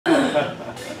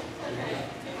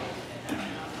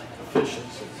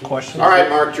Questions? All right,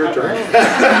 Mark, your turn. I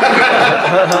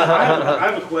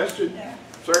have a question.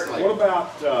 Certainly. What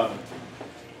about,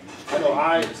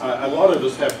 a lot of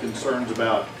us have concerns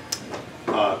about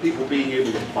people being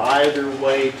able to buy their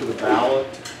way to the ballot,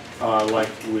 like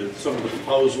with some of the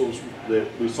proposals that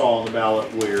we saw on the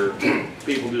ballot where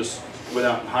people just went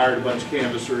out and hired a bunch of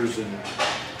canvassers. And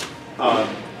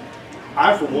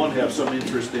I, for one, have some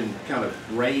interest in kind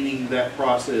of reining that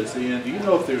process in. Do you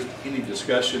know if there's any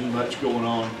discussion much going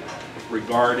on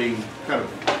regarding kind of,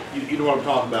 you know what I'm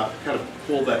talking about, kind of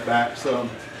pull that back some?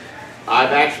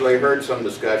 I've actually heard some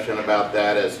discussion about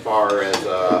that as far as,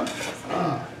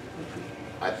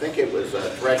 I think it was a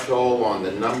threshold on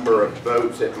the number of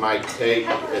votes it might take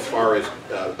as far as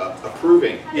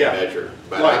approving the measure.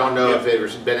 But I don't know if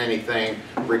there's been anything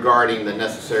regarding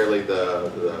necessarily the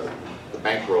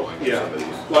bankrolling of some of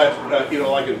these. Like,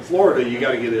 like in Florida, you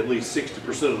got to get at least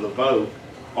 60% of the vote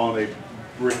on a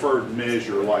referred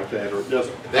measure like that, or it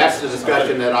doesn't. That's the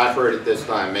discussion that I've heard at this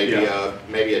time. Maybe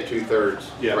maybe a 2/3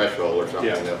 threshold or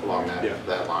something along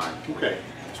that line. Okay.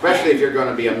 Especially if you're going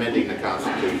to be amending the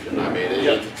Constitution. I mean,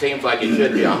 it seems like it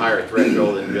should be a higher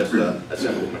threshold than just a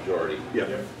simple majority. Yeah.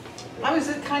 I was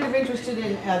kind of interested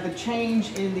in the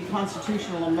change in the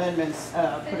constitutional amendments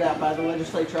put out by the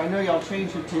legislature. I know y'all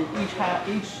changed it to each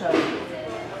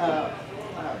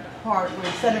part where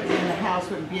the Senate and the House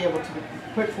would be able to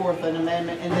put forth an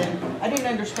amendment, and then I didn't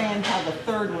understand how the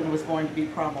third one was going to be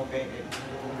promulgated.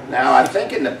 Now, I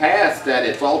think in the past that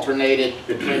it's alternated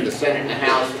between the Senate and the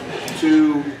House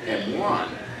 2 and 1.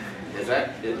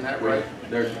 Isn't that right?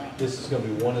 This is going to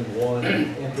be 1 and 1,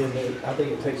 and then I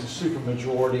think it takes a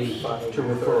supermajority to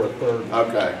refer a third.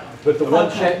 Okay. But the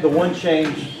one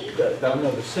change that I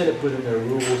know the Senate put in their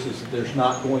rules is that there's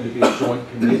not going to be a joint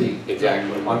committee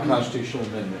on constitutional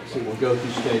amendments. It will go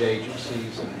through state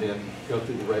agencies and then go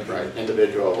through the regular. Right.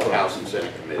 Individual House and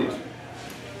Senate committees.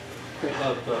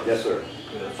 Yes, sir.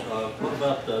 Yes. What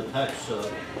about the tax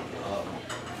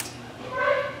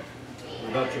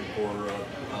reduction for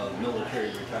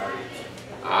military retirees?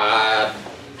 I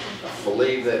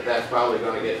believe that that's probably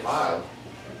going to get filed.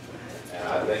 And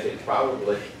I think it's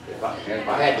probably, if I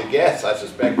had to guess, I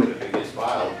suspect that if it gets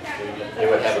filed, it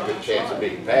would have a good chance of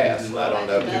being passed. I don't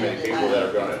know too many people that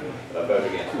are going to vote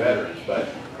against veterans, but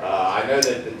I know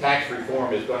that the tax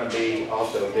reform is going to be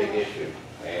also a big issue.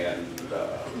 And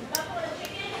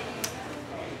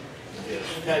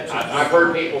I've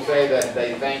heard people say that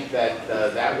they think that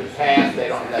that was passed. They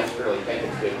don't necessarily think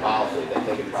it's good policy. They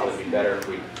think it'd probably be better if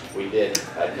we did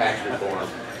tax reform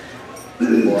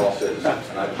for all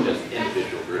citizens, not just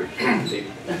individual groups.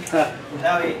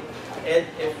 Now,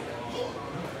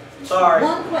 sorry.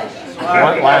 One question.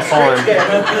 One last one.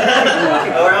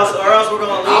 or else we're going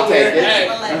to leave I'll take here. it.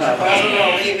 Or else we're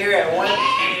going to leave here at 1.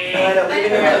 We'll end up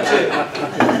leaving here at 2.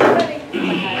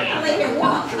 I'll leave it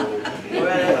one.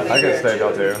 I can stay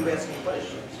till 2.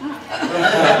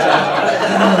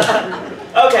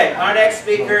 Okay, our next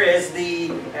speaker is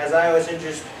as I always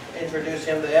introduce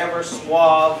him, the ever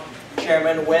suave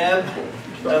Chairman Webb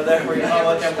of the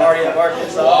Republican Party of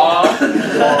Arkansas.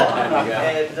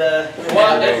 And